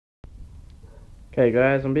Okay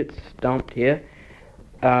guys, I'm a bit stumped here.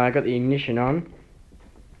 I got the ignition on.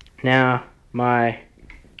 Now my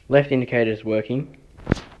left indicator is working,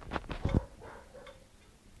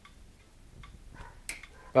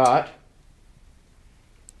 but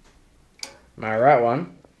my right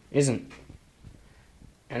one isn't,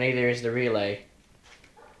 and neither is the relay.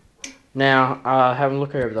 Now I'll have a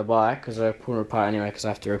look over the bike because I pulled it apart anyway because I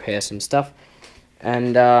have to repair some stuff,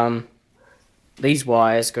 and these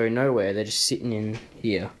wires go nowhere. They're just sitting in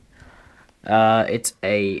here. It's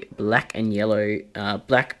a black and yellow,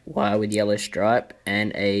 black wire with yellow stripe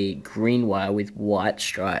and a green wire with white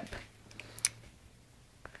stripe,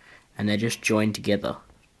 and they're just joined together.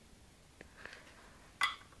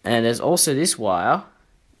 And there's also this wire,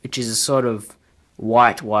 which is a sort of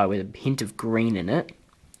white wire with a hint of green in it,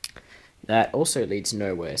 that also leads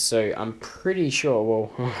nowhere. So I'm pretty sure,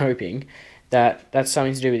 well, I'm hoping that that's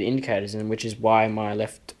something to do with the indicators, and which is why my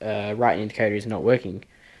right indicator is not working.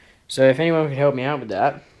 So if anyone could help me out with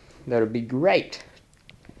that, that would be great.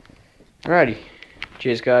 Alrighty,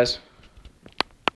 cheers guys.